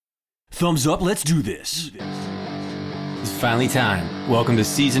Thumbs up, let's do this. It's finally time. Welcome to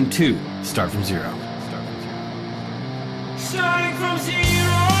Season 2, Start From Zero. Starting from zero!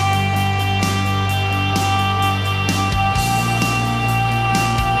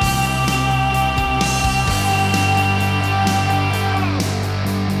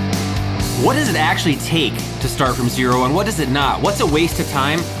 What does it actually take to start from zero, and what does it not? What's a waste of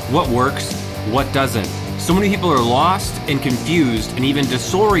time? What works? What doesn't? So many people are lost and confused and even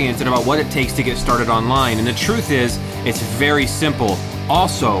disoriented about what it takes to get started online. And the truth is, it's very simple.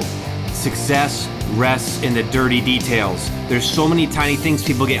 Also, success rests in the dirty details. There's so many tiny things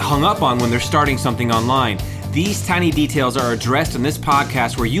people get hung up on when they're starting something online. These tiny details are addressed in this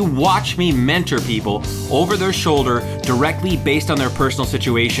podcast where you watch me mentor people over their shoulder directly based on their personal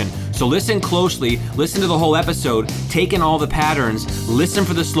situation. So listen closely, listen to the whole episode, take in all the patterns, listen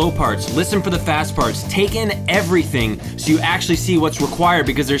for the slow parts, listen for the fast parts, take in everything so you actually see what's required,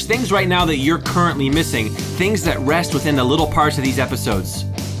 because there's things right now that you're currently missing, things that rest within the little parts of these episodes.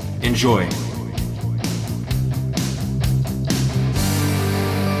 Enjoy.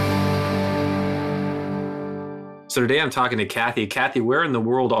 So today I'm talking to Kathy. Kathy, where in the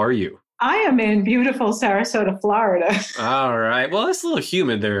world are you? I am in beautiful Sarasota, Florida. All right. Well, it's a little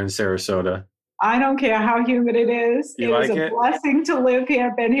humid there in Sarasota. I don't care how humid it is. You like it is a blessing to live here.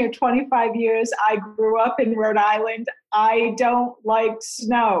 I've been here 25 years. I grew up in Rhode Island. I don't like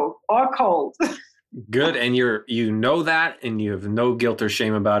snow or cold. Good. And you know that, and you have no guilt or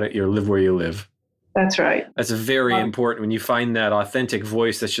shame about it. You live where you live. That's right. That's very important when you find that authentic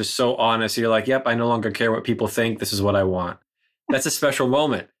voice that's just so honest. You're like, yep, I no longer care what people think. This is what I want. That's a special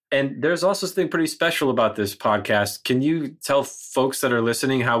moment. And there's also something pretty special about this podcast. Can you tell folks that are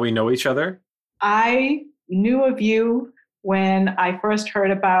listening how we know each other? I knew of you when I first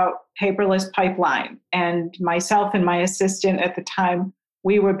heard about Paperless Pipeline. And myself and my assistant at the time,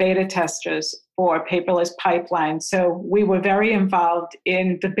 we were beta testers for Paperless Pipeline. So we were very involved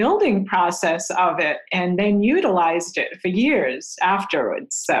in the building process of it and then utilized it for years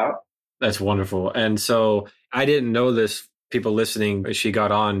afterwards. So that's wonderful. And so I didn't know this. People listening, as she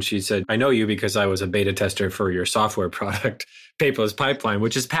got on, she said, I know you because I was a beta tester for your software product, Paperless Pipeline,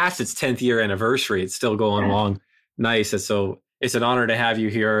 which is past its 10th year anniversary. It's still going along nice. And so it's an honor to have you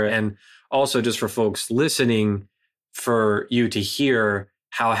here. And also just for folks listening, for you to hear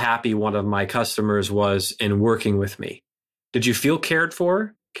how happy one of my customers was in working with me. Did you feel cared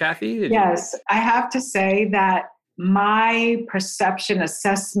for, Kathy? Yes, I have to say that my perception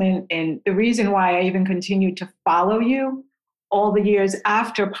assessment and the reason why I even continued to follow you all the years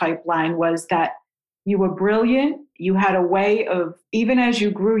after Pipeline was that you were brilliant. You had a way of, even as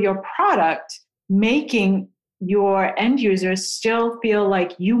you grew your product, making your end users still feel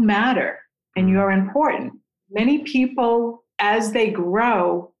like you matter and you're important. Many people, as they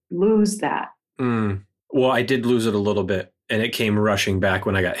grow, lose that. Well, I did lose it a little bit, and it came rushing back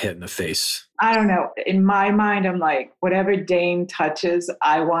when I got hit in the face. I don't know. In my mind, I'm like, whatever Dane touches,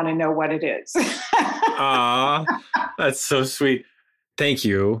 I want to know what it is. Aw, that's so sweet. Thank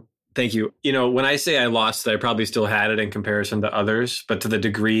you. Thank you. You know, when I say I lost it, I probably still had it in comparison to others, but to the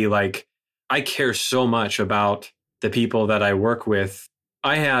degree, like, I care so much about the people that I work with.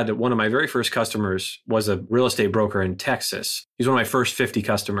 I had one of my very first customers was a real estate broker in Texas. He's one of my first 50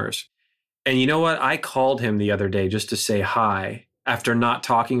 customers. And you know what? I called him the other day just to say hi after not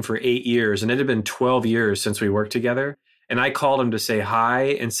talking for 8 years. And it had been 12 years since we worked together. And I called him to say hi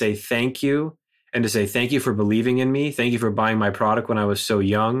and say thank you. And to say thank you for believing in me. Thank you for buying my product when I was so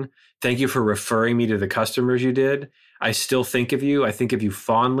young. Thank you for referring me to the customers you did. I still think of you. I think of you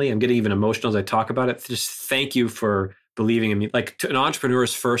fondly. I'm getting even emotional as I talk about it. Just thank you for believing in me. Like, an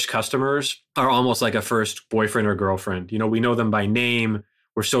entrepreneur's first customers are almost like a first boyfriend or girlfriend. You know, we know them by name.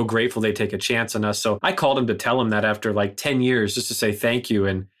 We're so grateful they take a chance on us. So I called him to tell him that after like 10 years, just to say thank you.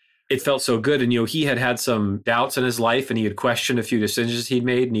 And it felt so good. And, you know, he had some doubts in his life and he had questioned a few decisions he'd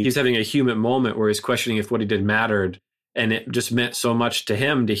made. And he's having a human moment where he's questioning if what he did mattered. And it just meant so much to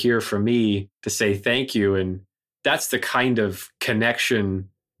him to hear from me to say thank you. And that's the kind of connection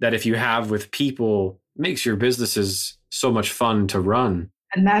that if you have with people, makes your businesses so much fun to run.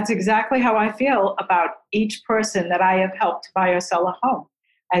 And that's exactly how I feel about each person that I have helped buy or sell a home.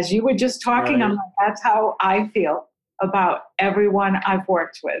 As you were just talking, Right. I'm like, that's how I feel about everyone I've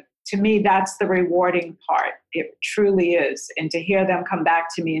worked with. To me, that's the rewarding part. It truly is. And to hear them come back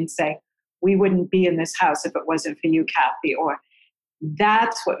to me and say, we wouldn't be in this house if it wasn't for you, Kathy, or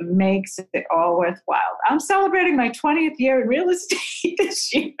that's what makes it all worthwhile. I'm celebrating my 20th year in real estate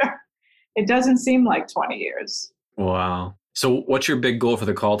this year. It doesn't seem like 20 years. Wow. So what's your big goal for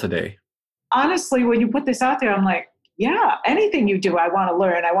the call today? Honestly, when you put this out there, I'm like, yeah, anything you do, I want to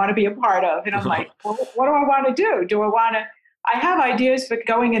learn. I want to be a part of. And I'm like, well, what do I want to do? I have ideas for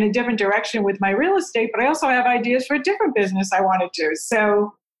going in a different direction with my real estate, but I also have ideas for a different business I want to do.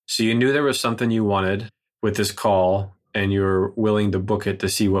 So you knew there was something you wanted with this call and you're willing to book it to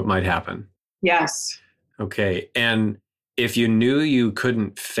see what might happen. yes. Okay. And if you knew you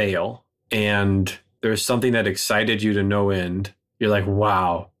couldn't fail and there's something that excited you to no end, you're like,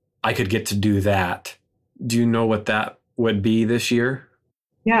 wow, I could get to do that. Do you know what that would be this year?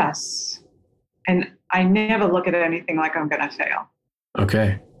 Yes. And I never look at anything like I'm going to fail.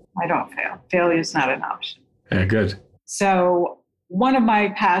 Okay. I don't fail. Failure is not an option. Yeah, good. So one of my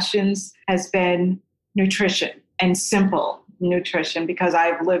passions has been nutrition and simple nutrition because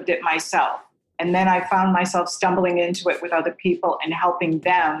I've lived it myself. And then I found myself stumbling into it with other people and helping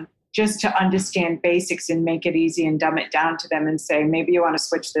them just to understand basics and make it easy and dumb it down to them and say, maybe you want to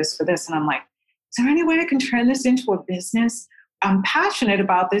switch this for this. And I'm like, is there any way I can turn this into a business? I'm passionate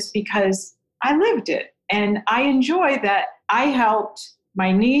about this because I lived it. And I enjoy that I helped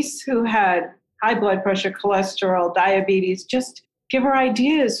my niece who had high blood pressure, cholesterol, diabetes, just give her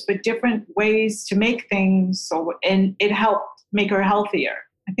ideas for different ways to make things. And it helped make her healthier.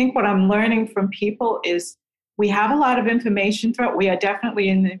 I think what I'm learning from people is we have a lot of information throughout. We are definitely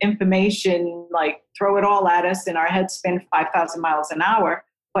in the information, like throw it all at us and our heads spin 5,000 miles an hour.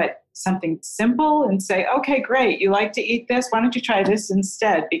 But something simple and say, okay, great. You like to eat this? Why don't you try this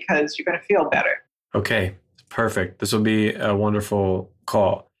instead? Because you're going to feel better. Okay, perfect. This will be a wonderful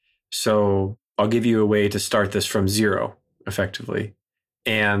call. So I'll give you a way to start this from zero, effectively.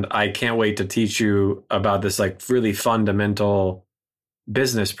 And I can't wait to teach you about this like really fundamental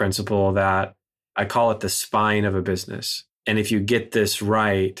business principle that I call it the spine of a business. And if you get this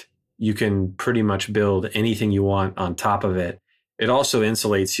right, you can pretty much build anything you want on top of it. It also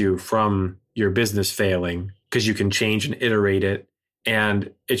insulates you from your business failing because you can change and iterate it. And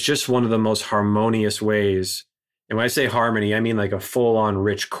it's just one of the most harmonious ways. And when I say harmony, I mean like a full-on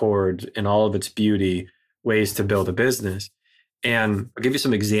rich chord in all of its beauty ways to build a business. And I'll give you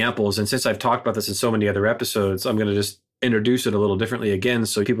some examples. And since I've talked about this in so many other episodes, I'm going to just introduce it a little differently again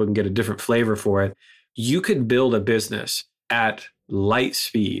so people can get a different flavor for it. You could build a business at light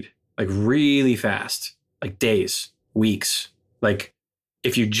speed, like really fast, like days, weeks. Like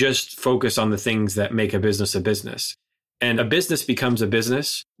if you just focus on the things that make a business. And a business becomes a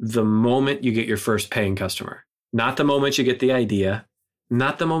business the moment you get your first paying customer, not the moment you get the idea,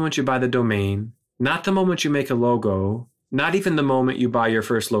 not the moment you buy the domain, not the moment you make a logo, not even the moment you buy your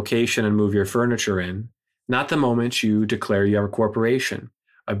first location and move your furniture in, not the moment you declare you have a corporation.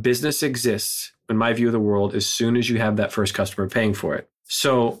 A business exists, in my view of the world, as soon as you have that first customer paying for it.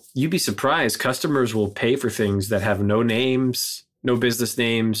 So you'd be surprised, customers will pay for things that have no names, no business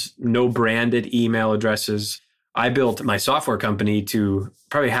names, no branded email addresses. I built my software company to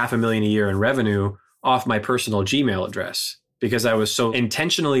probably $500,000 a year in revenue off my personal Gmail address because I was so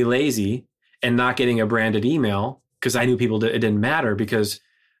intentionally lazy and not getting a branded email because I knew it didn't matter because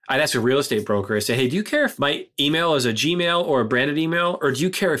I'd ask a real estate broker, I say, hey, do you care if my email is a Gmail or a branded email, or do you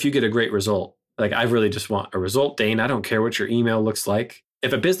care if you get a great result? Like, I really just want a result, Dane. I don't care what your email looks like.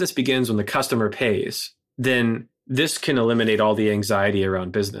 If a business begins when the customer pays, then this can eliminate all the anxiety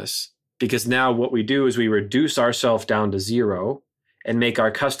around business. Because now what we do is we reduce ourselves down to 0 and make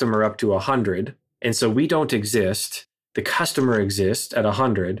our customer up to 100. And so we don't exist. The customer exists at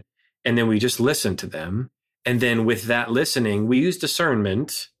 100. And then we just listen to them. And then with that listening, we use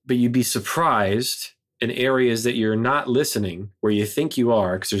discernment, but you'd be surprised in areas that you're not listening where you think you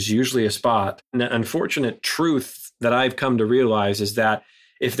are, because there's usually a spot. And the unfortunate truth that I've come to realize is that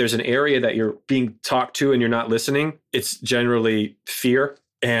if there's an area that you're being talked to and you're not listening, it's generally fear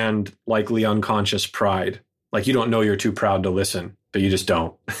and likely unconscious pride. Like you don't know you're too proud to listen, but you just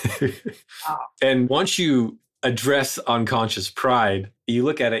don't. And once you address unconscious pride, you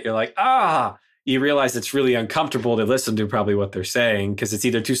look at it, you're like, you realize it's really uncomfortable to listen to probably what they're saying because it's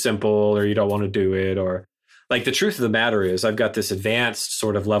either too simple or you don't want to do it. Or like the truth of the matter is I've got this advanced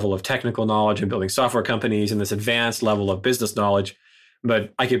sort of level of technical knowledge in building software companies and this advanced level of business knowledge,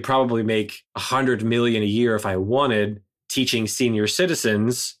 but I could probably make $100 million a year if I wanted teaching senior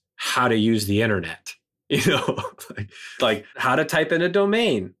citizens how to use the internet, like how to type in a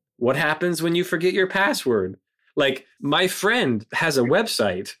domain. What happens when you forget your password? Like my friend has a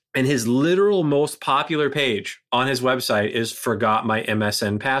website and his literal most popular page on his website is forgot my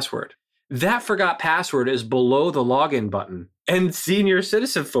MSN password. That forgot password is below the login button. And senior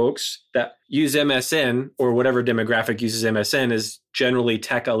citizen folks that use MSN or whatever demographic uses MSN is generally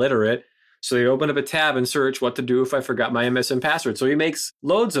tech illiterate. So they open up a tab and search what to do if I forgot my MSN password. So he makes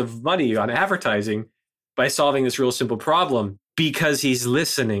loads of money on advertising by solving this real simple problem because he's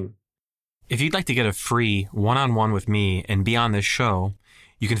listening. If you'd like to get a free one-on-one with me and be on this show,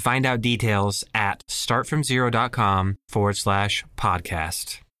 you can find out details at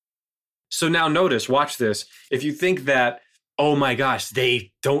startfromzero.com/podcast. So now notice, watch this. If you think that, oh my gosh,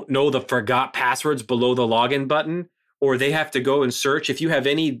 they don't know the forgot passwords below the login button, or they have to go and search, if you have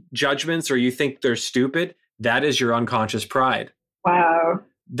any judgments or you think they're stupid, that is your unconscious pride. Wow.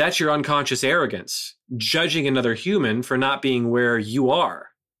 That's your unconscious arrogance, judging another human for not being where you are.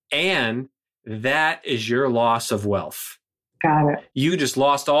 And that is your loss of wealth. Got it. You just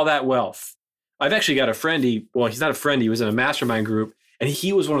lost all that wealth. I've actually got a friend, he's not a friend, he was in a mastermind group, and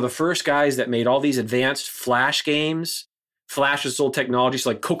he was one of the first guys that made all these advanced Flash games. Flash is old technology,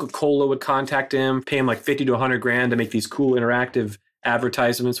 so like Coca-Cola would contact him, pay him like 50 to 100 grand to make these cool interactive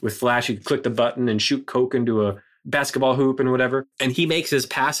advertisements with Flash. You could click the button and shoot Coke into a basketball hoop and whatever. And he makes his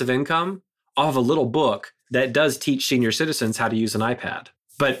passive income off of a little book that does teach senior citizens how to use an iPad.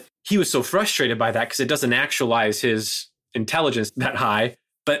 But he was so frustrated by that because it doesn't actualize his intelligence that high.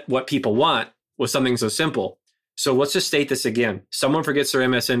 But what people want was something so simple. So let's just state this again. Someone forgets their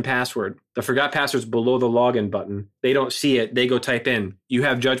MSN password. The forgot password's below the login button. They don't see it. They go type in. You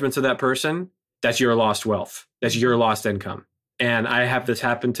have judgments of that person. That's your lost wealth. That's your lost income. And I have this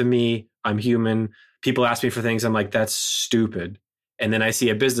happen to me. I'm human. People ask me for things. I'm like, that's stupid. And then I see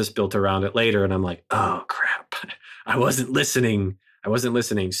a business built around it later. And I'm like, oh, crap. I wasn't listening.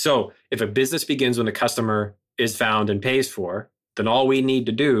 So if a business begins when a customer is found and pays for, then all we need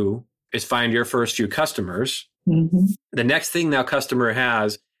to do is find your first few customers. Mm-hmm. The next thing now customer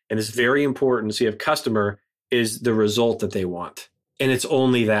has, and it's very important, so you have customer, is the result that they want. And it's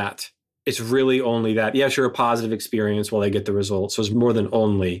only that. It's really only that. Yes, you're a positive experience while they get the result. So it's more than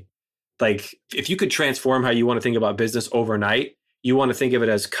only. Like if you could transform how you want to think about business overnight, you want to think of it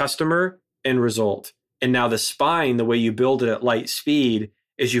as customer and result. And now the spine, the way you build it at light speed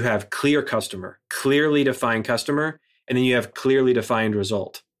is you have clear customer, clearly defined customer, and then you have clearly defined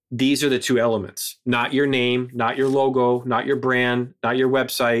result. These are the two elements, not your name, not your logo, not your brand, not your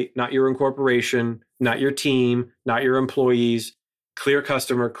website, not your incorporation, not your team, not your employees. Clear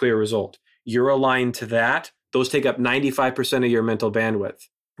customer, clear result. You're aligned to that. Those take up 95% of your mental bandwidth.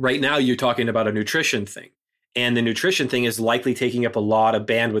 Right now, you're talking about a nutrition thing. And the nutrition thing is likely taking up a lot of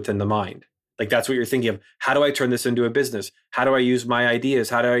bandwidth in the mind. Like that's what you're thinking of. How do I turn this into a business? How do I use my ideas?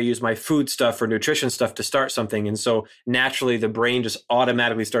 How do I use my food stuff or nutrition stuff to start something? And so naturally, the brain just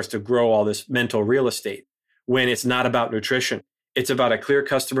automatically starts to grow all this mental real estate when it's not about nutrition. It's about a clear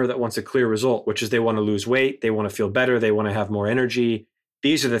customer that wants a clear result, which is they want to lose weight. They want to feel better. They want to have more energy.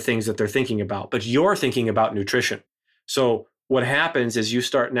 These are the things that they're thinking about, but you're thinking about nutrition. So what happens is you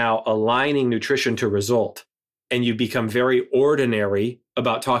start now aligning nutrition to result. And you become very ordinary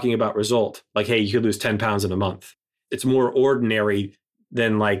about talking about result. Like, hey, you could lose 10 pounds in a month. It's more ordinary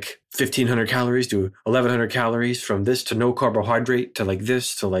than like 1,500 calories to 1,100 calories from this to no carbohydrate to like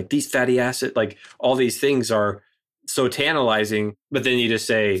this to like these fatty acid. Like all these things are so tantalizing. But then you just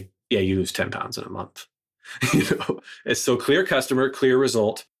say, yeah, you lose 10 pounds in a month. It's so clear customer, clear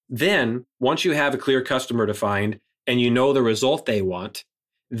result. Then once you have a clear customer defined and you know the result they want,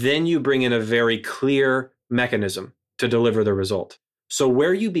 then you bring in a very clear mechanism to deliver the result. So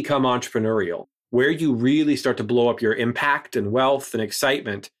where you become entrepreneurial, where you really start to blow up your impact and wealth and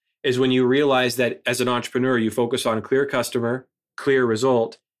excitement is when you realize that as an entrepreneur, you focus on clear customer, clear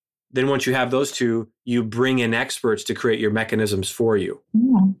result. Then once you have those two, you bring in experts to create your mechanisms for you.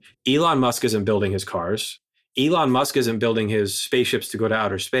 Mm. Elon Musk isn't building his cars. Elon Musk isn't building his spaceships to go to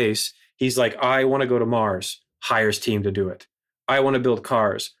outer space. He's like, I want to go to Mars, hires team to do it. I want to build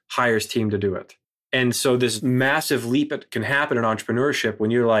cars, hires team to do it. And so this massive leap can happen in entrepreneurship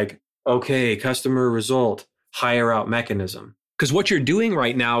when you're like, okay, customer result, hire out mechanism. Because what you're doing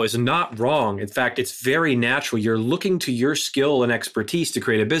right now is not wrong. In fact, it's very natural. You're looking to your skill and expertise to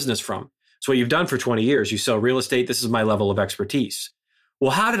create a business from. It's what you've done for 20 years. You sell real estate. This is my level of expertise.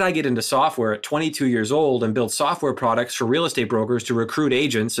 Well, how did I get into software at 22 years old and build software products for real estate brokers to recruit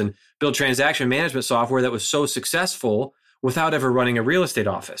agents and build transaction management software that was so successful without ever running a real estate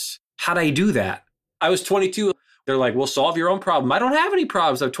office? How'd I do that? I was 22. They're like, well, solve your own problem. I don't have any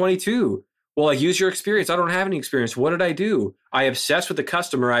problems. I'm 22. Well, like, use your experience. I don't have any experience. What did I do? I obsessed with the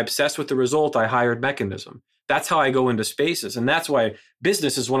customer. I obsessed with the result. I hired mechanism. That's how I go into spaces. And that's why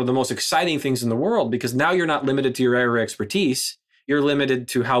business is one of the most exciting things in the world, because now you're not limited to your area of expertise. You're limited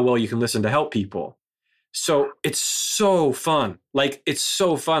to how well you can listen to help people. So it's so fun. Like, it's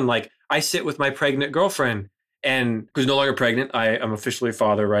so fun. Like, I sit with my pregnant girlfriend and who's no longer pregnant. I am officially a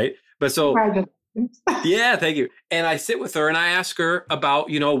father, right? But so Yeah, thank you. And I sit with her and I ask her about,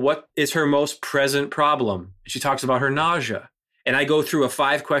 what is her most present problem? She talks about her nausea. And I go through a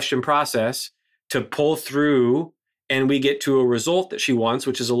 5-question process to pull through, and we get to a result that she wants,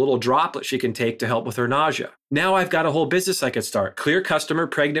 which is a little droplet she can take to help with her nausea. Now I've got a whole business I could start. Clear customer,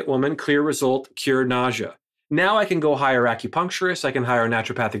 pregnant woman, clear result, cure nausea. Now I can go hire acupuncturists. I can hire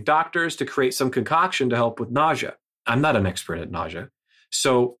naturopathic doctors to create some concoction to help with nausea. I'm not an expert at nausea.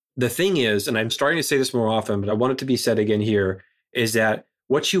 So the thing is, and I'm starting to say this more often, but I want it to be said again here, is that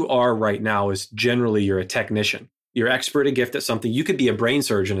what you are right now is generally you're a technician. You're expert, a gift at something. You could be a brain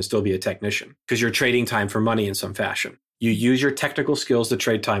surgeon and still be a technician because you're trading time for money in some fashion. You use your technical skills to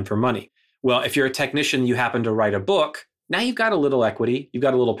trade time for money. Well, if you're a technician, you happen to write a book. Now you've got a little equity. You've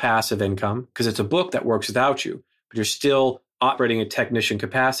got a little passive income because it's a book that works without you, but you're still operating a technician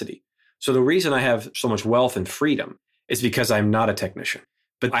capacity. So the reason I have so much wealth and freedom is because I'm not a technician.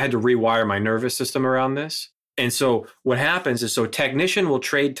 But I had to rewire my nervous system around this. And so what happens is, technician will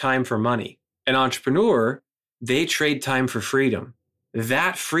trade time for money. An entrepreneur, they trade time for freedom.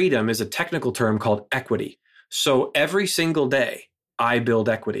 That freedom is a technical term called equity. So every single day, I build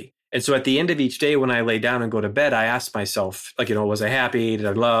equity. And so at the end of each day, when I lay down and go to bed, I ask myself, was I happy? Did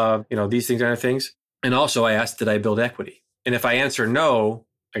I love? These things, kind of things. And also I ask, did I build equity? And if I answer no,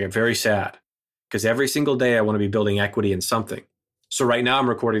 I get very sad because every single day I want to be building equity in something. So right now I'm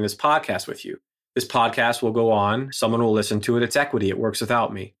recording this podcast with you. This podcast will go on. Someone will listen to it. It's equity. It works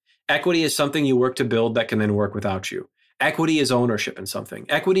without me. Equity is something you work to build that can then work without you. Equity is ownership in something.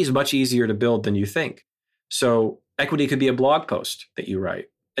 Equity is much easier to build than you think. So equity could be a blog post that you write.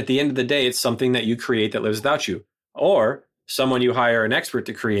 At the end of the day, it's something that you create that lives without you, or someone you hire an expert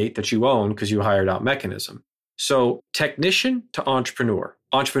to create that you own because you hired out mechanism. So technician to entrepreneur.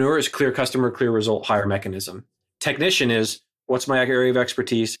 Entrepreneur is clear customer, clear result, hire mechanism. Technician is, what's my area of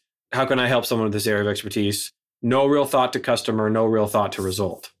expertise? How can I help someone with this area of expertise? No real thought to customer, no real thought to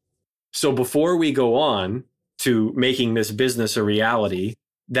result. So before we go on to making this business a reality,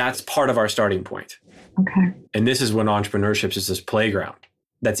 that's part of our starting point. Okay. And this is when entrepreneurship is this playground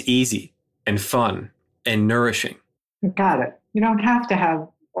that's easy and fun and nourishing. Got it. You don't have to have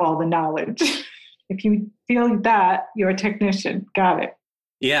all the knowledge. If you feel that, you're a technician. Got it.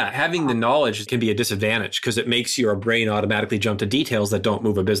 Yeah, having the knowledge can be a disadvantage because it makes your brain automatically jump to details that don't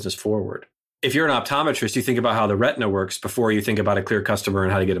move a business forward. If you're an optometrist, you think about how the retina works before you think about a clear customer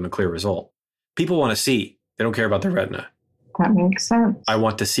and how to get them a clear result. People want to see. They don't care about the retina. That makes sense. I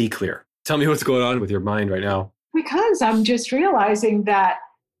want to see clear. Tell me what's going on with your mind right now. Because I'm just realizing that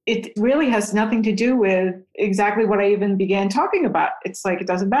it really has nothing to do with exactly what I even began talking about. It's like, it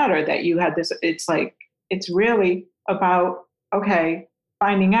doesn't matter that you had this. It's like, it's really about, okay,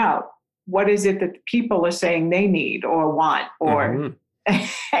 finding out what is it that people are saying they need or want, or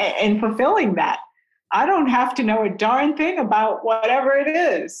and fulfilling that. I don't have to know a darn thing about whatever it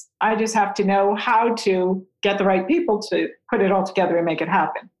is. I just have to know how to get the right people to put it all together and make it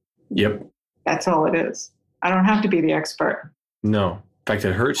happen. Yep. That's all it is. I don't have to be the expert. No. In fact,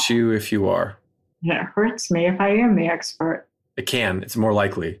 it hurts you if you are. Yeah, it hurts me if I am the expert. It can. It's more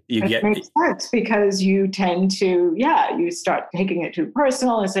likely. It makes sense because you tend to, you start taking it too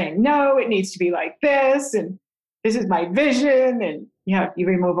personal and saying, no, it needs to be like this, and this is my vision, and you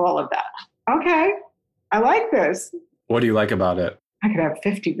remove all of that. Okay, I like this. What do you like about it? I could have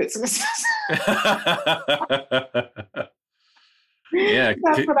 50 businesses. Yeah.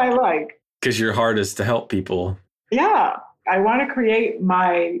 That's what I like. Because your heart is to help people. Yeah, I want to create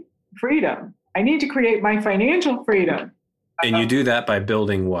my freedom. I need to create my financial freedom. And you do that by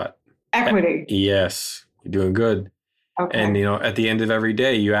building what? Equity. Yes, you're doing good. Okay. And, at the end of every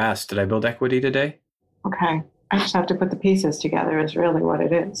day, you ask, did I build equity today? Okay. I just have to put the pieces together is really what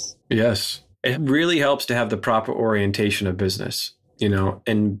it is. Yes. It really helps to have the proper orientation of business,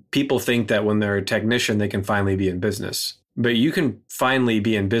 and people think that when they're a technician, they can finally be in business. But you can finally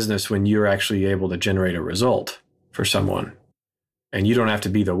be in business when you're actually able to generate a result for someone. And you don't have to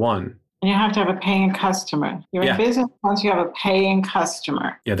be the one. And you have to have a paying customer. You're in business once you have a paying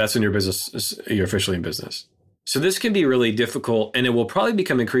customer. Yeah, that's when you're officially in business. So this can be really difficult, and it will probably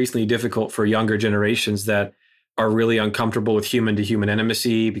become increasingly difficult for younger generations that are really uncomfortable with human-to-human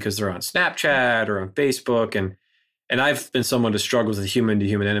intimacy because they're on Snapchat or on Facebook. And I've been someone who struggles with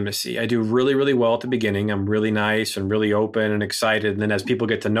human-to-human intimacy. I do really, really well at the beginning. I'm really nice and really open and excited. And then as people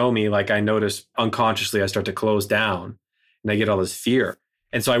get to know me, I notice unconsciously I start to close down and I get all this fear.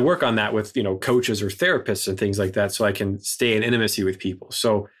 And so I work on that with, coaches or therapists and things like that so I can stay in intimacy with people.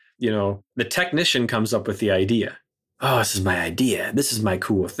 So, the technician comes up with the idea. Oh, this is my idea. This is my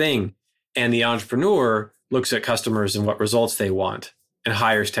cool thing. And the entrepreneur looks at customers and what results they want. and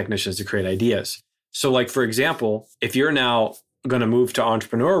hires technicians to create ideas. So like, for example, if you're now going to move to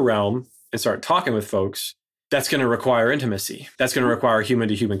entrepreneur realm and start talking with folks, that's going to require intimacy. That's going to require human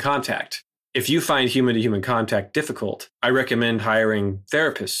to human contact. If you find human to human contact difficult, I recommend hiring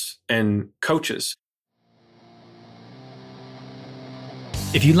therapists and coaches.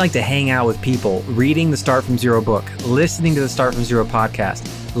 If you'd like to hang out with people, reading the Start From Zero book, listening to the Start From Zero podcast,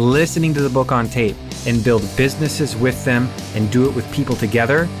 listening to the book on tape, and build businesses with them and do it with people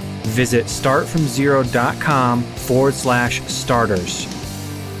together, visit startfromzero.com/starters.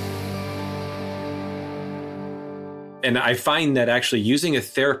 And I find that actually using a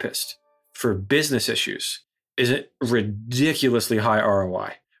therapist for business issues is a ridiculously high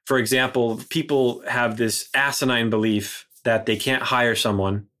ROI. For example, people have this asinine belief that they can't hire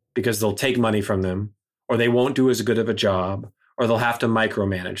someone because they'll take money from them, or they won't do as good of a job, or they'll have to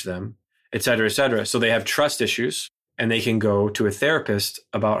micromanage them, et cetera, et cetera. So they have trust issues, and they can go to a therapist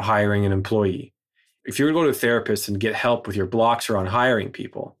about hiring an employee. If you were to go to a therapist and get help with your blocks around hiring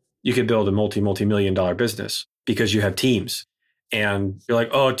people, you could build a multi-million dollar business because you have teams. And you're like,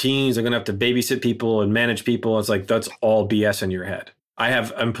 oh, teams are going to have to babysit people and manage people. It's like, that's all BS in your head. I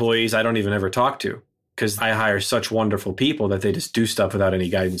have employees I don't even ever talk to because I hire such wonderful people that they just do stuff without any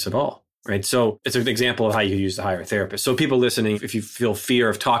guidance at all. Right. So it's an example of how you use to hire a therapist. So people listening, if you feel fear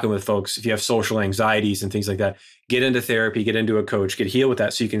of talking with folks, if you have social anxieties and things like that, get into therapy, get into a coach, get healed with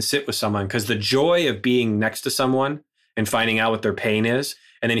that so you can sit with someone. Because the joy of being next to someone and finding out what their pain is,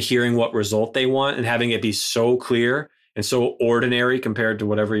 and then hearing what result they want and having it be so clear and so ordinary compared to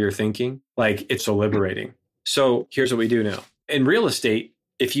whatever you're thinking, like it's so liberating. So here's what we do now. In real estate,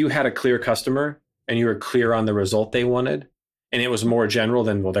 if you had a clear customer and you were clear on the result they wanted, and it was more general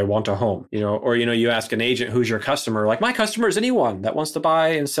than, well, they want a home, or, you ask an agent, who's your customer? Like, my customer is anyone that wants to buy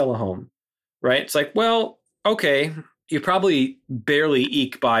and sell a home, right? It's like, well, okay, you probably barely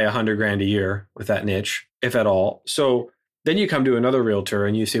eke by $100,000 a year with that niche, if at all. So then you come to another realtor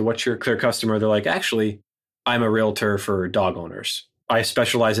and you say, what's your clear customer? They're like, actually, I'm a realtor for dog owners. I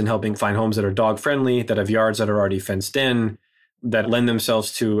specialize in helping find homes that are dog friendly, that have yards that are already fenced in, that lend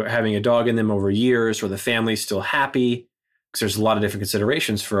themselves to having a dog in them over years, where the family's still happy. Because there's a lot of different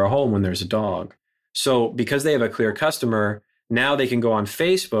considerations for a home when there's a dog. So because they have a clear customer, now they can go on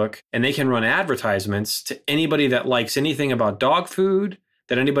Facebook and they can run advertisements to anybody that likes anything about dog food,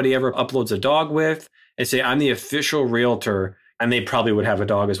 that anybody ever uploads a dog with, and say, I'm the official realtor. And they probably would have a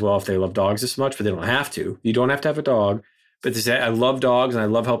dog as well if they love dogs this much, but they don't have to. You don't have to have a dog. But they say, I love dogs and I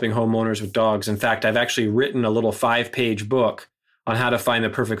love helping homeowners with dogs. In fact, I've actually written a little 5-page book on how to find the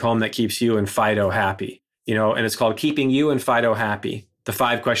perfect home that keeps you and Fido happy. And it's called Keeping You and Fido Happy, the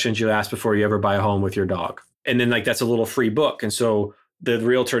 5 questions you ask before you ever buy a home with your dog. And then that's a little free book. And so the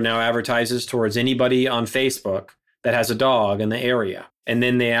realtor now advertises towards anybody on Facebook that has a dog in the area. And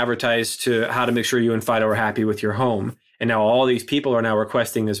then they advertise to how to make sure you and Fido are happy with your home. And now all these people are now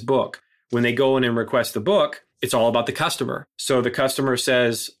requesting this book. When they go in and request the book, it's all about the customer. So the customer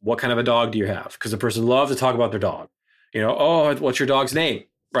says, what kind of a dog do you have? Because the person loves to talk about their dog. Oh, what's your dog's name?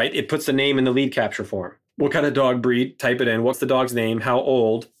 Right? It puts the name in the lead capture form. What kind of dog breed? Type it in. What's the dog's name? How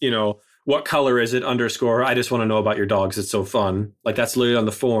old? What color is it? _ I just want to know about your dogs. It's so fun. Like that's literally on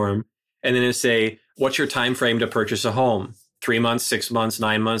the form. And then it say, what's your time frame to purchase a home? 3 months, 6 months,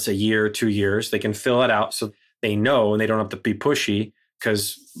 9 months, a year, 2 years. They can fill it out so they know and they don't have to be pushy,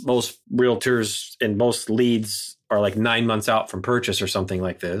 because most realtors and most leads are like 9 months out from purchase or something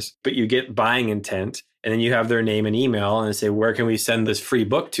like this. But you get buying intent, and then you have their name and email, and they say, where can we send this free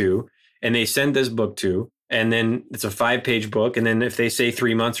book to? And they send this book to, and then it's a 5-page book. And then if they say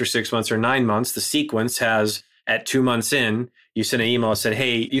 3 months or 6 months or 9 months, the sequence has at 2 months in, you send an email and said,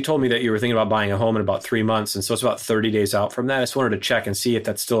 hey, you told me that you were thinking about buying a home in about 3 months. And so it's about 30 days out from that. I just wanted to check and see if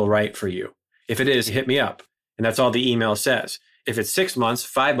that's still right for you. If it is, hit me up. And that's all the email says. If it's 6 months,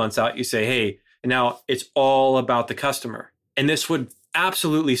 5 months out, you say, hey, and now it's all about the customer. And this would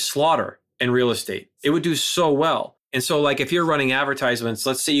absolutely slaughter in real estate. It would do so well. And so like if you're running advertisements,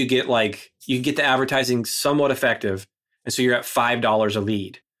 let's say you get the advertising somewhat effective. And so you're at $5 a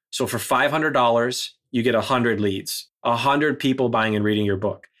lead. So for $500, you get 100 leads, 100 people buying and reading your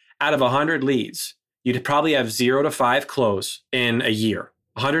book. Out of 100 leads, you'd probably have 0 to 5 close in a year.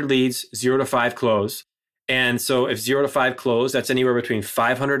 100 leads, 0 to 5 close. And so if 0 to 5 close, that's anywhere between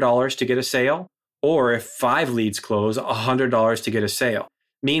 $500 to get a sale, or if 5 leads close, $100 to get a sale.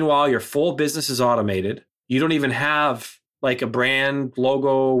 Meanwhile, your full business is automated. You don't even have like a brand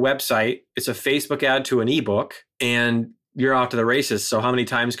logo website. It's a Facebook ad to an ebook, and you're out to the races. So how many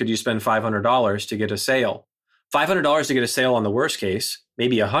times could you spend $500 to get a sale? $500 to get a sale on the worst case,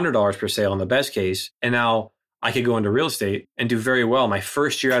 maybe $100 per sale on the best case. And now I could go into real estate and do very well. My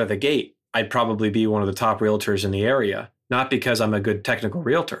first year out of the gate, I'd probably be one of the top realtors in the area, not because I'm a good technical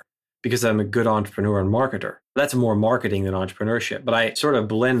realtor, because I'm a good entrepreneur and marketer. That's more marketing than entrepreneurship, but I sort of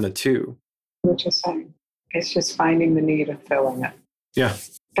blend the two. Interesting. It's just finding the need and filling it. Yeah.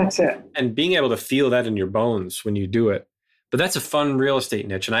 That's it. And being able to feel that in your bones when you do it. But that's a fun real estate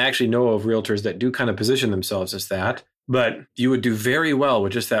niche. And I actually know of realtors that do kind of position themselves as that. But you would do very well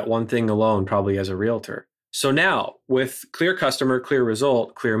with just that one thing alone, probably as a realtor. So now with clear customer, clear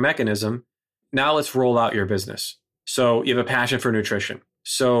result, clear mechanism, now let's roll out your business. So you have a passion for nutrition.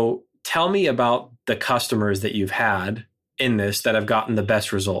 So tell me about the customers that you've had in this that have gotten the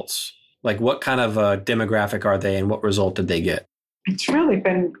best results. Like what kind of a demographic are they and what result did they get? It's really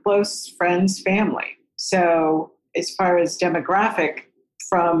been close friends, family. So as far as demographic,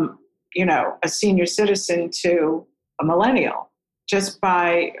 from, a senior citizen to a millennial, just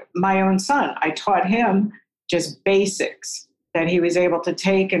by my own son, I taught him just basics that he was able to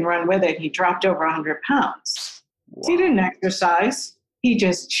take and run with it. He dropped over 100 pounds. Wow. He didn't exercise. He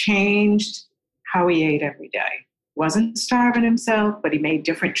just changed how he ate every day. Wasn't starving himself, but he made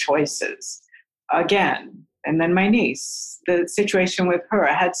different choices. Again, and then my niece, the situation with her,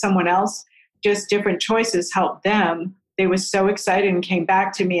 I had someone else, just different choices helped them. They were so excited and came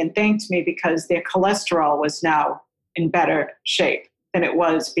back to me and thanked me because their cholesterol was now in better shape than it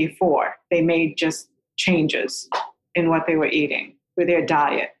was before. They made just changes in what they were eating with their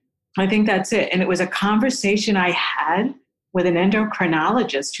diet. I think that's it. And it was a conversation I had with an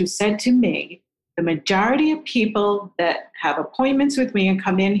endocrinologist who said to me, the majority of people that have appointments with me and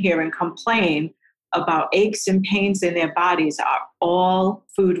come in here and complain about aches and pains in their bodies are all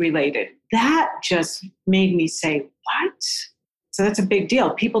food related. That just made me say, what? So that's a big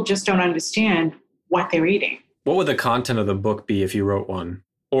deal. People just don't understand what they're eating. What would the content of the book be if you wrote one?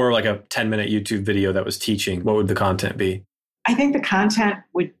 Or like a 10-minute YouTube video that was teaching? What would the content be? I think the content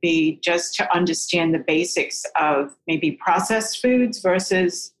would be just to understand the basics of maybe processed foods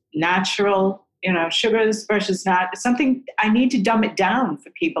versus natural, sugars versus not. Something I need to dumb it down for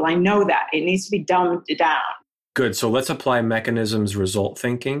people. I know that. It needs to be dumbed down. Good. So let's apply mechanisms result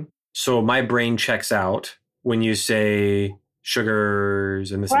thinking. So my brain checks out when you say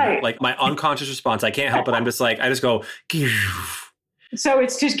sugars and this and that. Like my unconscious response, I can't help it. I just go. So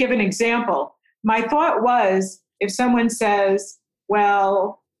it's just give an example. My thought was, if someone says,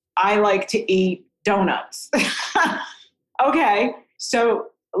 well, I like to eat donuts. Okay, so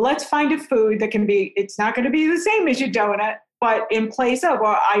let's find a food that it's not going to be the same as your donut, but in place of,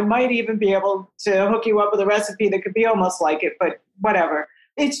 or I might even be able to hook you up with a recipe that could be almost like it, but whatever.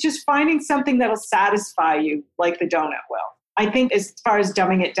 It's just finding something that'll satisfy you like the donut will. I think as far as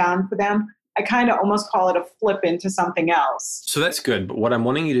dumbing it down for them, I kind of almost call it a flip into something else. So that's good. But what I'm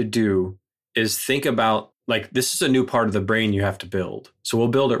wanting you to do is think about, this is a new part of the brain you have to build. So we'll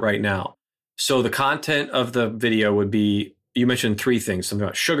build it right now. So the content of the video would be, you mentioned 3 things, something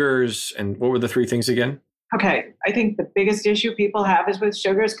about sugars. And what were the 3 things again? Okay. I think the biggest issue people have is with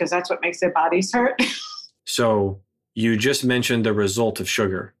sugars because that's what makes their bodies hurt. So you just mentioned the result of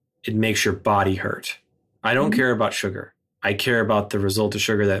sugar. It makes your body hurt. I don't care about sugar. I care about the result of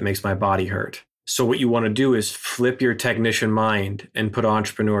sugar that makes my body hurt. So what you want to do is flip your technician mind and put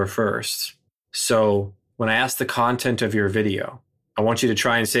entrepreneur first. So when I ask the content of your video, I want you to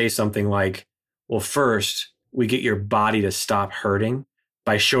try and say something like, well, first, we get your body to stop hurting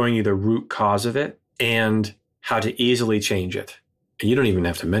by showing you the root cause of it and how to easily change it. And you don't even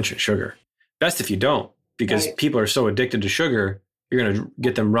have to mention sugar. Best if you don't, because people are so addicted to sugar, you're going to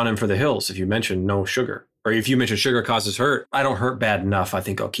get them running for the hills if you mention no sugar. Or if you mention sugar causes hurt, I don't hurt bad enough. I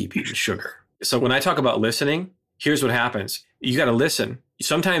think I'll keep eating sugar. So when I talk about listening, here's what happens. You got to listen.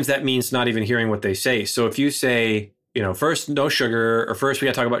 Sometimes that means not even hearing what they say. So if you say, first no sugar, or first we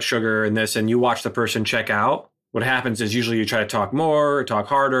got to talk about sugar and this, and you watch the person check out, what happens is usually you try to talk more or talk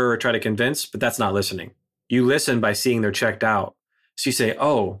harder or try to convince, but that's not listening. You listen by seeing they're checked out. So you say,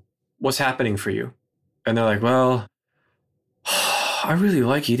 oh, what's happening for you? And they're like, well, I really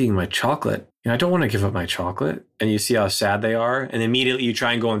like eating my chocolate. I don't want to give up my chocolate. And you see how sad they are. And immediately you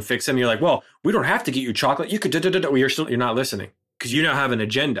try and go and fix them. You're like, well, we don't have to get you chocolate. You could, well, you're not listening because you now have an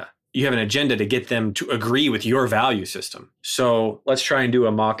agenda. You have an agenda to get them to agree with your value system. So let's try and do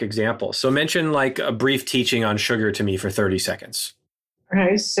a mock example. So mention a brief teaching on sugar to me for 30 seconds.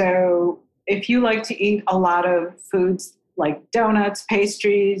 Okay. So if you like to eat a lot of foods like donuts,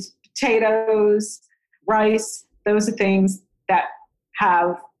 pastries, potatoes, rice, those are things that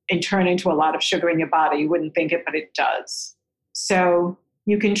have and turn into a lot of sugar in your body. You wouldn't think it, but it does. So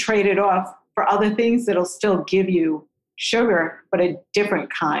you can trade it off for other things that'll still give you sugar, but a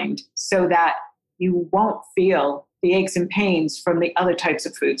different kind, so that you won't feel the aches and pains from the other types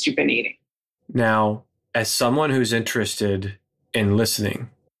of foods you've been eating. Now, as someone who's interested in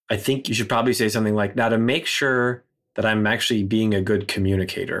listening, I think you should probably say something like, now to make sure that I'm actually being a good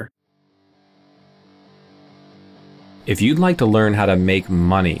communicator. If you'd like to learn how to make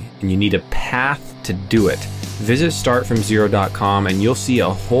money and you need a path to do it, visit startfromzero.com and you'll see a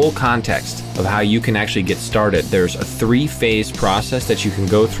whole context of how you can actually get started. There's a 3-phase process that you can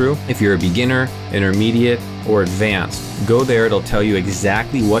go through. If you're a beginner, intermediate, or advanced, go there. It'll tell you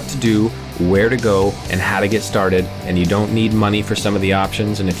exactly what to do, where to go, and how to get started. And you don't need money for some of the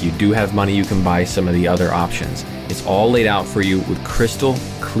options. And if you do have money, you can buy some of the other options. It's all laid out for you with crystal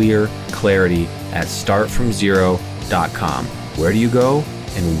clear clarity at startfromzero.com. Where do you go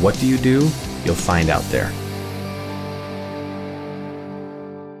and what do you do? You'll find out there.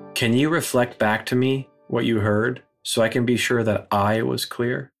 Can you reflect back to me what you heard so I can be sure that I was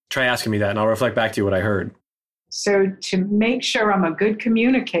clear? Try asking me that and I'll reflect back to you what I heard. So to make sure I'm a good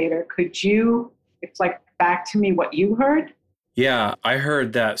communicator, could you reflect back to me what you heard? Yeah, I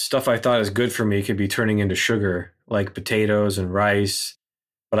heard that stuff I thought is good for me could be turning into sugar, like potatoes and rice,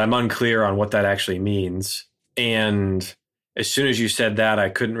 but I'm unclear on what that actually means. And as soon as you said that, I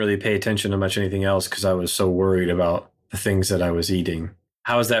couldn't really pay attention to much anything else because I was so worried about the things that I was eating.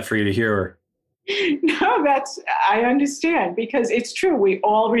 How is that for you to hear? No, I understand because it's true. We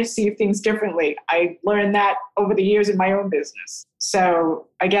all receive things differently. I learned that over the years in my own business. So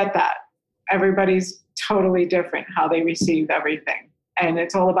I get that. Everybody's totally different how they receive everything. And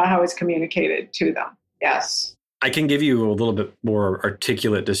it's all about how it's communicated to them. Yes. I can give you a little bit more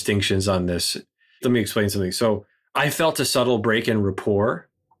articulate distinctions on this. Let me explain something. So I felt a subtle break in rapport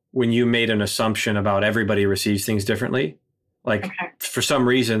when you made an assumption about everybody receives things differently. Like for some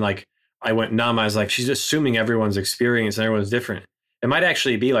reason, like I went numb. I was like, she's assuming everyone's experience and everyone's different. It might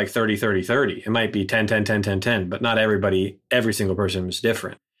actually be like 30, 30, 30. It might be 10, 10, 10, 10, 10, but not everybody, every single person is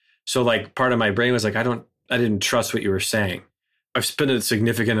different. So like part of my brain was like, I didn't trust what you were saying. I've spent a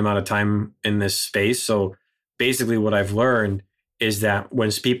significant amount of time in this space. So basically what I've learned is that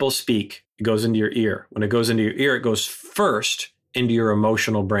when people speak, it goes into your ear. When it goes into your ear, it goes first into your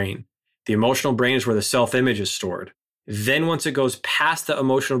emotional brain. The emotional brain is where the self-image is stored. Then once it goes past the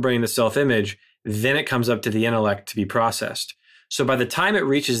emotional brain, the self-image, then it comes up to the intellect to be processed. So by the time it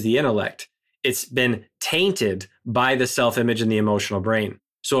reaches the intellect, it's been tainted by the self-image and the emotional brain.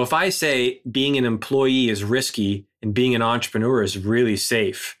 So if I say being an employee is risky and being an entrepreneur is really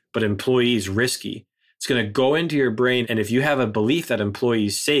safe, but employee is risky, it's going to go into your brain. And if you have a belief that employee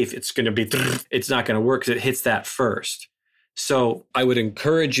is safe, it's going to be, it's not going to work because it hits that first. So I would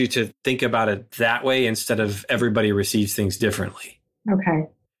encourage you to think about it that way instead of everybody receives things differently. Okay.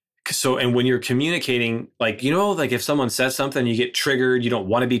 So, and when you're communicating, like, like if someone says something, you get triggered, you don't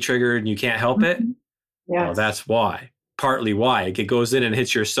want to be triggered and you can't help it. Yeah. Well, that's why. Partly why. It goes in and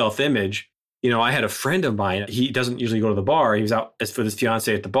hits your self-image. I had a friend of mine, he doesn't usually go to the bar. He was out with his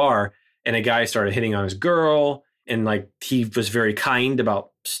fiance at the bar and a guy started hitting on his girl and like he was very kind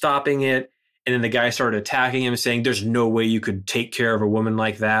about stopping it. And then the guy started attacking him, saying, there's no way you could take care of a woman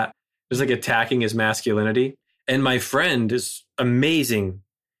like that. It was like attacking his masculinity. And my friend is amazing.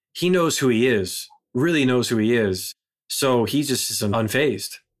 He knows who he is, really knows who he is. So he just is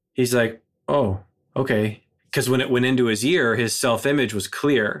unfazed. He's like, oh, okay. Because when it went into his ear, his self-image was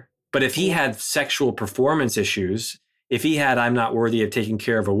clear. But if he had sexual performance issues, if he had I'm not worthy of taking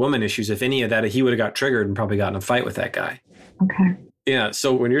care of a woman issues, if any of that, he would have got triggered and probably gotten in a fight with that guy. Okay. Yeah.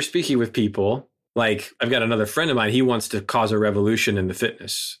 So when you're speaking with people, like I've got another friend of mine, he wants to cause a revolution in the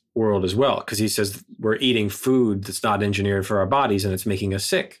fitness world as well, because he says we're eating food that's not engineered for our bodies and it's making us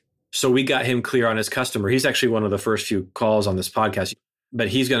sick. So we got him clear on his customer. He's actually one of the first few calls on this podcast, but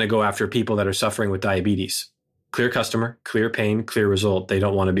he's going to go after people that are suffering with diabetes. Clear customer, clear pain, clear result. They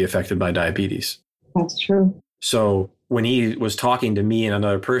don't want to be affected by diabetes. That's true. So when he was talking to me and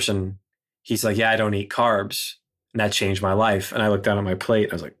another person, he's like, yeah, I don't eat carbs. And that changed my life. And I looked down at my plate.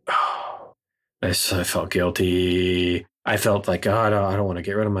 I was like, oh, I felt guilty. I felt like, oh, I don't want to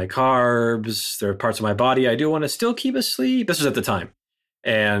get rid of my carbs. There are parts of my body I do want to still keep asleep. This was at the time.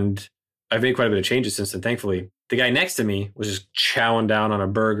 And I've made quite a bit of changes since then, thankfully. The guy next to me was just chowing down on a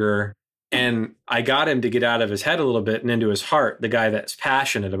burger. And I got him to get out of his head a little bit and into his heart, the guy that's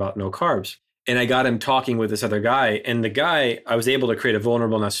passionate about no carbs. And I got him talking with this other guy. And the guy, I was able to create a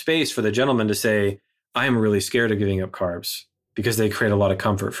vulnerable enough space for the gentleman to say, I am really scared of giving up carbs because they create a lot of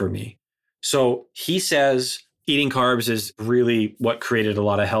comfort for me. So he says eating carbs is really what created a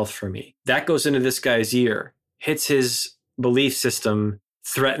lot of health for me. That goes into this guy's ear, hits his belief system,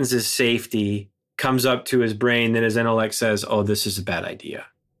 threatens his safety, comes up to his brain. Then his intellect says, oh, this is a bad idea.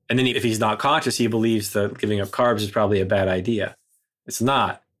 And then if he's not conscious, he believes that giving up carbs is probably a bad idea. It's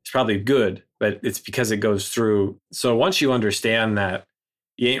not. It's probably good, but it's because it goes through. So once you understand that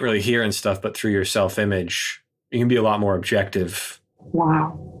you ain't really hearing stuff, but through your self-image, you can be a lot more objective.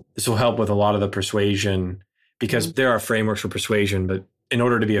 Wow. This will help with a lot of the persuasion, because there are frameworks for persuasion, but in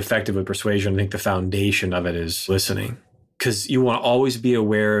order to be effective with persuasion, I think the foundation of it is listening, because you want to always be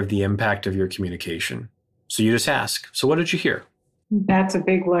aware of the impact of your communication. So you just ask, so what did you hear? That's a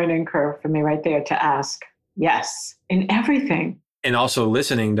big learning curve for me right there, to ask. Yes, in everything. And also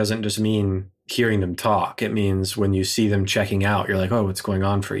listening doesn't just mean hearing them talk. It means when you see them checking out, you're like, oh, what's going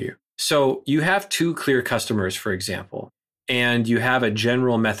on for you? So you have 2 clear customers, for example, and you have a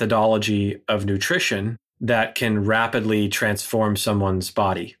general methodology of nutrition that can rapidly transform someone's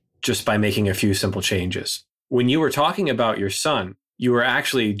body just by making a few simple changes. When you were talking about your son, you were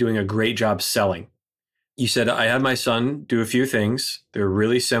actually doing a great job selling. You said, I had my son do a few things. They're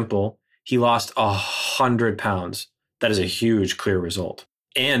really simple. He lost 100 pounds. That is a huge, clear result.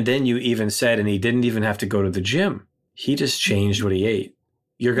 And then you even said, and he didn't even have to go to the gym. He just changed what he ate.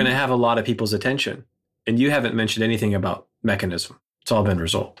 You're going to have a lot of people's attention. And you haven't mentioned anything about mechanism. It's all been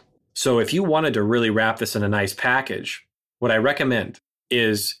result. So if you wanted to really wrap this in a nice package, what I recommend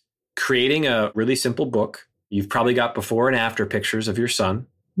is creating a really simple book. You've probably got before and after pictures of your son.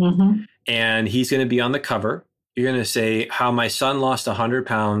 Mm-hmm. And he's going to be on the cover. You're going to say how my son lost 100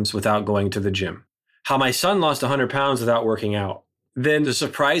 pounds without going to the gym. How my son lost 100 pounds without working out. Then the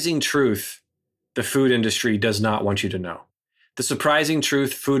surprising truth the food industry does not want you to know. The surprising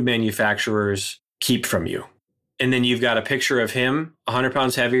truth food manufacturers keep from you. And then you've got a picture of him 100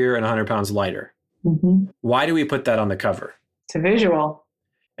 pounds heavier and 100 pounds lighter. Mm-hmm. Why do we put that on the cover? It's a visual.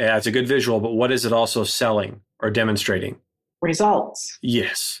 Yeah, it's a good visual, but what is it also selling or demonstrating? Results.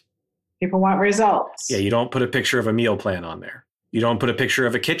 Yes. People want results. Yeah, you don't put a picture of a meal plan on there. You don't put a picture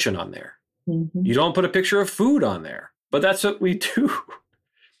of a kitchen on there. Mm-hmm. You don't put a picture of food on there. But that's what we do.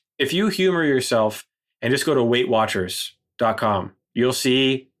 If you humor yourself and just go to WeightWatchers.com, you'll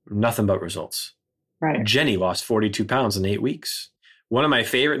see nothing but results. Right. Jenny lost 42 pounds in 8 weeks. One of my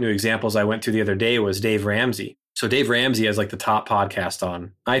favorite new examples I went to the other day was Dave Ramsey. So Dave Ramsey has like the top podcast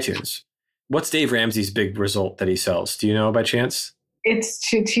on iTunes. What's Dave Ramsey's big result that he sells? Do you know by chance? It's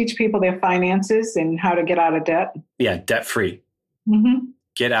to teach people their finances and how to get out of debt. Yeah, debt free. Mm-hmm.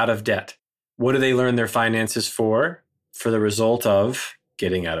 Get out of debt. What do they learn their finances for? For the result of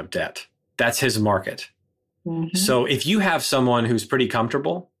getting out of debt. That's his market. Mm-hmm. So if you have someone who's pretty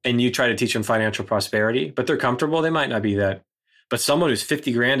comfortable and you try to teach them financial prosperity, but they're comfortable, they might not be that. But someone who's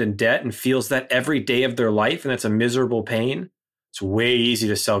 50 grand in debt and feels that every day of their life, and that's a miserable pain, it's way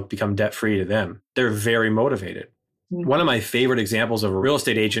easy to become debt free to them. They're very motivated. Mm-hmm. One of my favorite examples of a real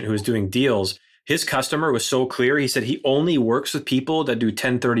estate agent who was doing deals, his customer was so clear. He said he only works with people that do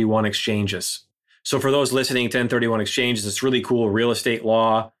 1031 exchanges. So for those listening, 1031 exchanges, it's really cool real estate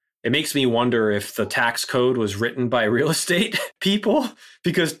law. It makes me wonder if the tax code was written by real estate people,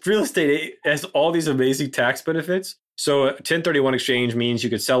 because real estate has all these amazing tax benefits. So a 1031 exchange means you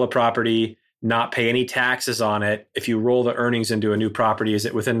could sell a property, not pay any taxes on it. If you roll the earnings into a new property, is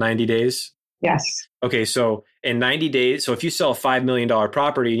it within 90 days? Yes. Okay, so in 90 days, so if you sell a $5 million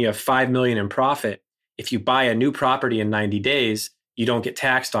property and you have $5 million in profit, if you buy a new property in 90 days, you don't get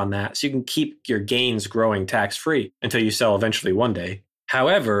taxed on that. So you can keep your gains growing tax-free until you sell eventually one day.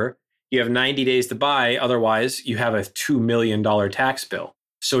 However, you have 90 days to buy. Otherwise, you have a $2 million tax bill.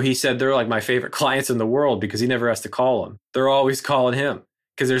 So he said they're like my favorite clients in the world because he never has to call them. They're always calling him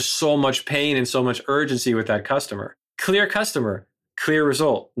because there's so much pain and so much urgency with that customer. Clear customer, clear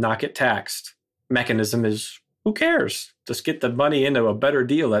result, not get taxed. Mechanism is, who cares? Just get the money into a better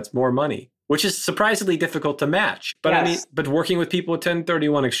deal. That's more money, which is surprisingly difficult to match. But yes. I mean, but working with people with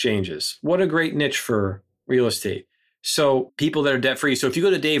 1031 exchanges, what a great niche for real estate. So people that are debt free. So if you go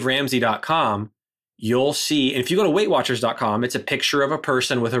to DaveRamsey.com, you'll see, and if you go to WeightWatchers.com, it's a picture of a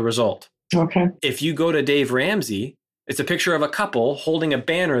person with a result. Okay. If you go to Dave Ramsey, it's a picture of a couple holding a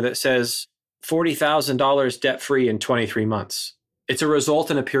banner that says $40,000 debt free in 23 months. It's a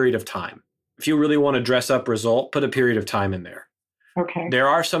result in a period of time. If you really want to dress up result, put a period of time in there. Okay. There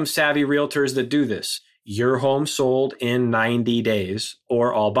are some savvy realtors that do this. Your home sold in 90 days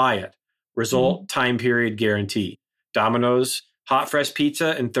or I'll buy it. Result, time period guarantee. Domino's, hot fresh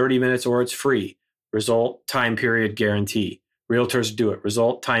pizza in 30 minutes or it's free. Result, time period guarantee. Realtors do it.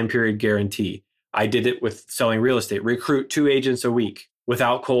 Result, time period guarantee. I did it with selling real estate. Recruit 2 agents a week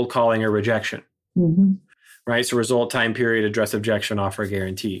without cold calling or rejection. Mm-hmm. Right? So result, time period, address objection, offer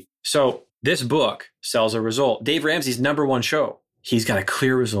guarantee. So this book sells a result. Dave Ramsey's #1 show. He's got a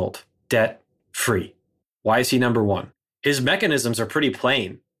clear result, debt free. Why is he #1? His mechanisms are pretty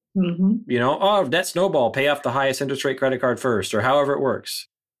plain. You know, oh, debt snowball, pay off the highest interest rate credit card first, or however it works.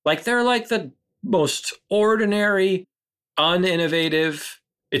 Like they're like the most ordinary, uninnovative,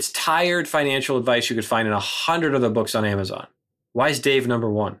 it's tired financial advice you could find in 100 other books on Amazon. Why is Dave number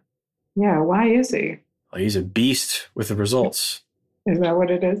one? Yeah, why is he? Well, he's a beast with the results. Is that what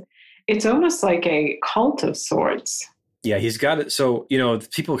it is? It's almost like a cult of sorts. Yeah, he's got it. So, you know,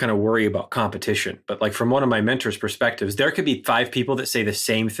 people kind of worry about competition. But like from one of my mentors' perspectives, there could be 5 people that say the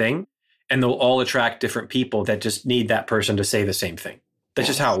same thing, and they'll all attract different people that just need that person to say the same thing. That's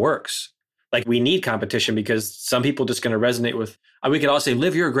just how it works. Like we need competition because some people just going to resonate with, we could all say,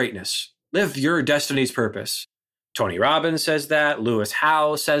 live your greatness, live your destiny's purpose. Tony Robbins says that, Lewis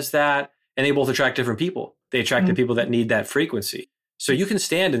Howe says that, and they both attract different people. They attract the people that need that frequency. So you can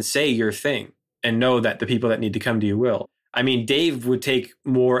stand and say your thing and know that the people that need to come to you will. I mean, Dave would take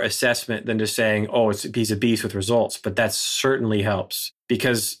more assessment than just saying, oh, he's a beast with results, but that certainly helps.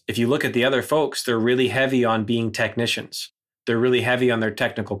 Because if you look at the other folks, they're really heavy on being technicians. They're really heavy on their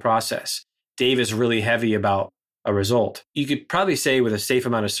technical process. Dave is really heavy about a result. You could probably say with a safe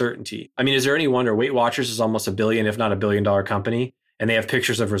amount of certainty. I mean, is there any wonder Weight Watchers is almost $1 billion, if not $1 billion company, and they have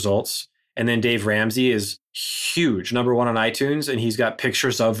pictures of results? And then Dave Ramsey is huge, number 1 on iTunes, and he's got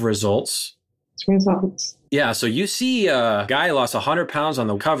pictures of results. Results. Yeah, so you see a guy lost 100 pounds on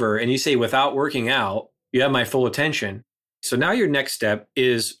the cover, and you say, without working out, you have my full attention. So now your next step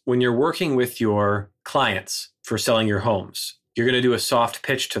is when you're working with your clients for selling your homes, you're going to do a soft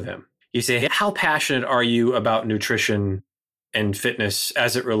pitch to them. You say, hey, how passionate are you about nutrition and fitness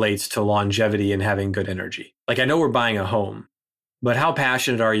as it relates to longevity and having good energy? Like, I know we're buying a home, but how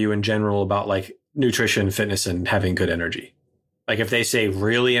passionate are you in general about like nutrition, fitness, and having good energy? Like if they say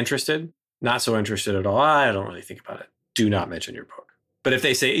really interested, not so interested at all, I don't really think about it. Do not mention your book. But if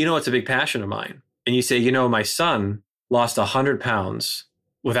they say, you know, it's a big passion of mine, and you say, you know, my son lost 100 pounds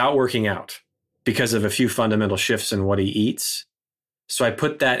without working out because of a few fundamental shifts in what he eats. So I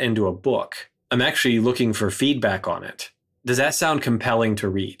put that into a book. I'm actually looking for feedback on it. Does that sound compelling to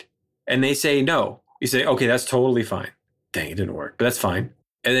read? And they say no. You say, okay, that's totally fine. Dang, it didn't work, but that's fine.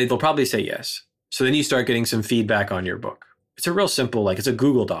 And they'll probably say yes. So then you start getting some feedback on your book. It's a real simple, like it's a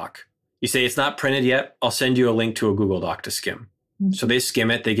Google Doc. You say, it's not printed yet. I'll send you a link to a Google Doc to skim. So they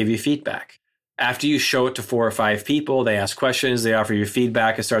skim it. They give you feedback. After you show it to 4 or 5 people, they ask questions. They offer you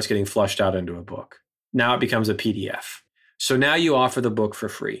feedback. It starts getting flushed out into a book. Now it becomes a PDF. So now you offer the book for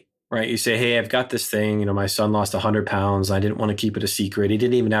free, right? You say, hey, I've got this thing. You know, my son lost 100 pounds. I didn't want to keep it a secret. He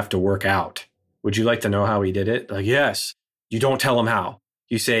didn't even have to work out. Would you like to know how he did it? Like, yes. You don't tell him how.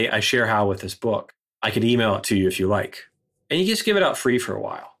 You say, I share how with this book. I could email it to you if you like. And you just give it out free for a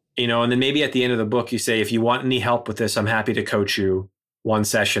while. You know, and then maybe at the end of the book, you say, if you want any help with this, I'm happy to coach you. One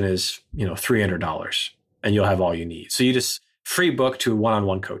session is, you know, $300 and you'll have all you need. So you just free book to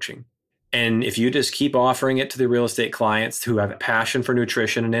one-on-one coaching. And if you just keep offering it to the real estate clients who have a passion for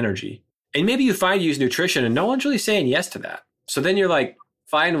nutrition and energy, and maybe you find you use nutrition and no one's really saying yes to that. So then you're like,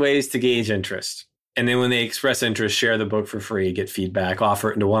 find ways to gauge interest. And then when they express interest, share the book for free, get feedback,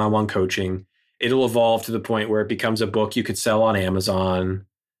 offer it into one-on-one coaching. It'll evolve to the point where it becomes a book you could sell on Amazon,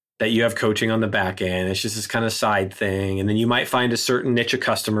 that you have coaching on the back end. It's just this kind of side thing. And then you might find a certain niche of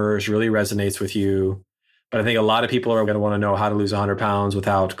customers really resonates with you. But I think a lot of people are going to want to know how to lose 100 pounds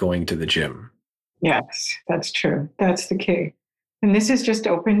without going to the gym. Yes, that's true. That's the key. And this has just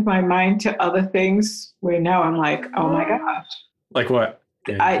opened my mind to other things where now I'm like, oh my gosh. Like what?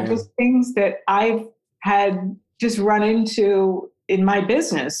 Just things that I've had just run into in my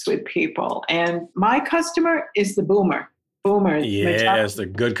business with people. And my customer is the boomer. Boomers. Yes, they're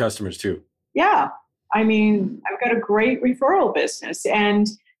good customers too. Yeah. I mean, I've got a great referral business and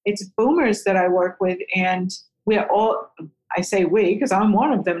it's boomers that I work with. And we're all, I say we, because I'm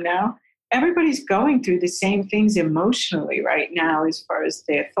one of them now. Everybody's going through the same things emotionally right now as far as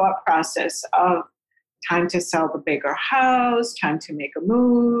their thought process of time to sell the bigger house, time to make a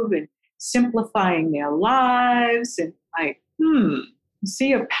move and simplifying their lives. And like,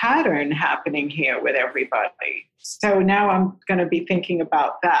 see a pattern happening here with everybody. So now I'm going to be thinking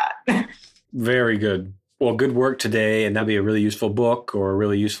about that. Very good. Well, good work today. And that'll be a really useful book or a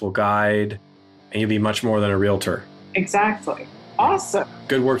really useful guide. And you'll be much more than a realtor. Exactly. Awesome.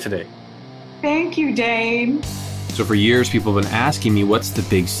 Good work today. Thank you, Dane. So for years, people have been asking me, what's the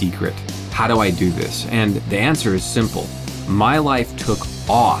big secret? How do I do this? And the answer is simple. My life took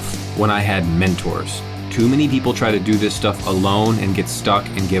off when I had mentors. Too many people try to do this stuff alone and get stuck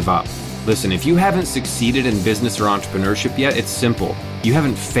and give up. Listen, if you haven't succeeded in business or entrepreneurship yet, it's simple. You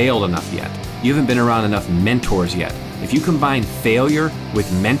haven't failed enough yet. You haven't been around enough mentors yet. If you combine failure with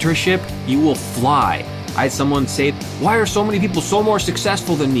mentorship, you will fly. I had someone say, why are so many people so more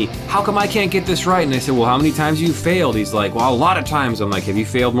successful than me? How come I can't get this right? And I said, well, how many times have you failed? He's like, well, a lot of times. I'm like, have you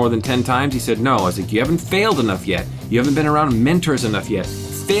failed more than 10 times? He said, no. I was like, you haven't failed enough yet. You haven't been around mentors enough yet.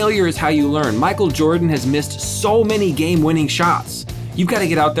 Failure is how you learn. Michael Jordan has missed so many game-winning shots. You've got to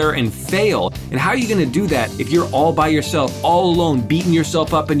get out there and fail. And how are you going to do that if you're all by yourself, all alone, beating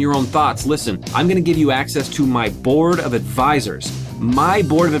yourself up in your own thoughts? Listen, I'm going to give you access to my board of advisors. My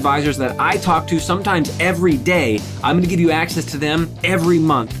board of advisors that I talk to sometimes every day. I'm going to give you access to them every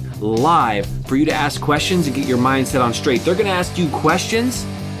month, live, for you to ask questions and get your mindset on straight. They're going to ask you questions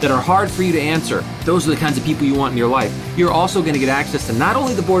that are hard for you to answer. Those are the kinds of people you want in your life. You're also going to get access to not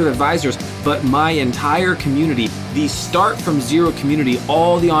only the board of advisors, but my entire community, the Start From Zero community,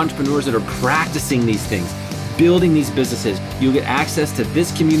 all the entrepreneurs that are practicing these things, building these businesses. You'll get access to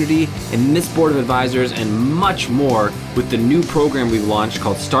this community and this board of advisors and much more with the new program we've launched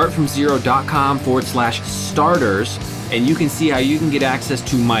called startfromzero.com/starters. And you can see how you can get access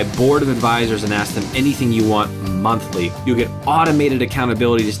to my board of advisors and ask them anything you want monthly. You'll get automated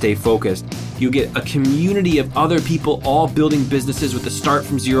accountability to stay focused. You'll get a community of other people all building businesses with the Start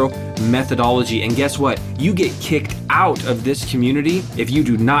From Zero methodology. And guess what? You get kicked out of this community if you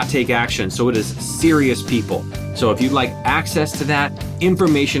do not take action. So it is serious people. So if you'd like access to that,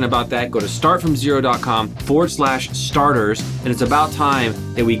 information about that, go to startfromzero.com/starters. And it's about time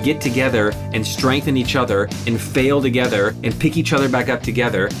that we get together and strengthen each other and fail together and pick each other back up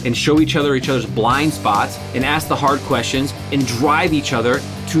together and show each other's blind spots and ask the hard questions and drive each other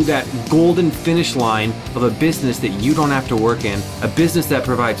to that golden finish line of a business that you don't have to work in, a business that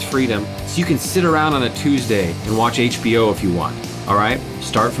provides freedom, so you can sit around on a Tuesday and watch HBO if you want. All right?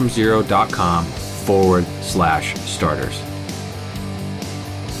 Startfromzero.com/starters.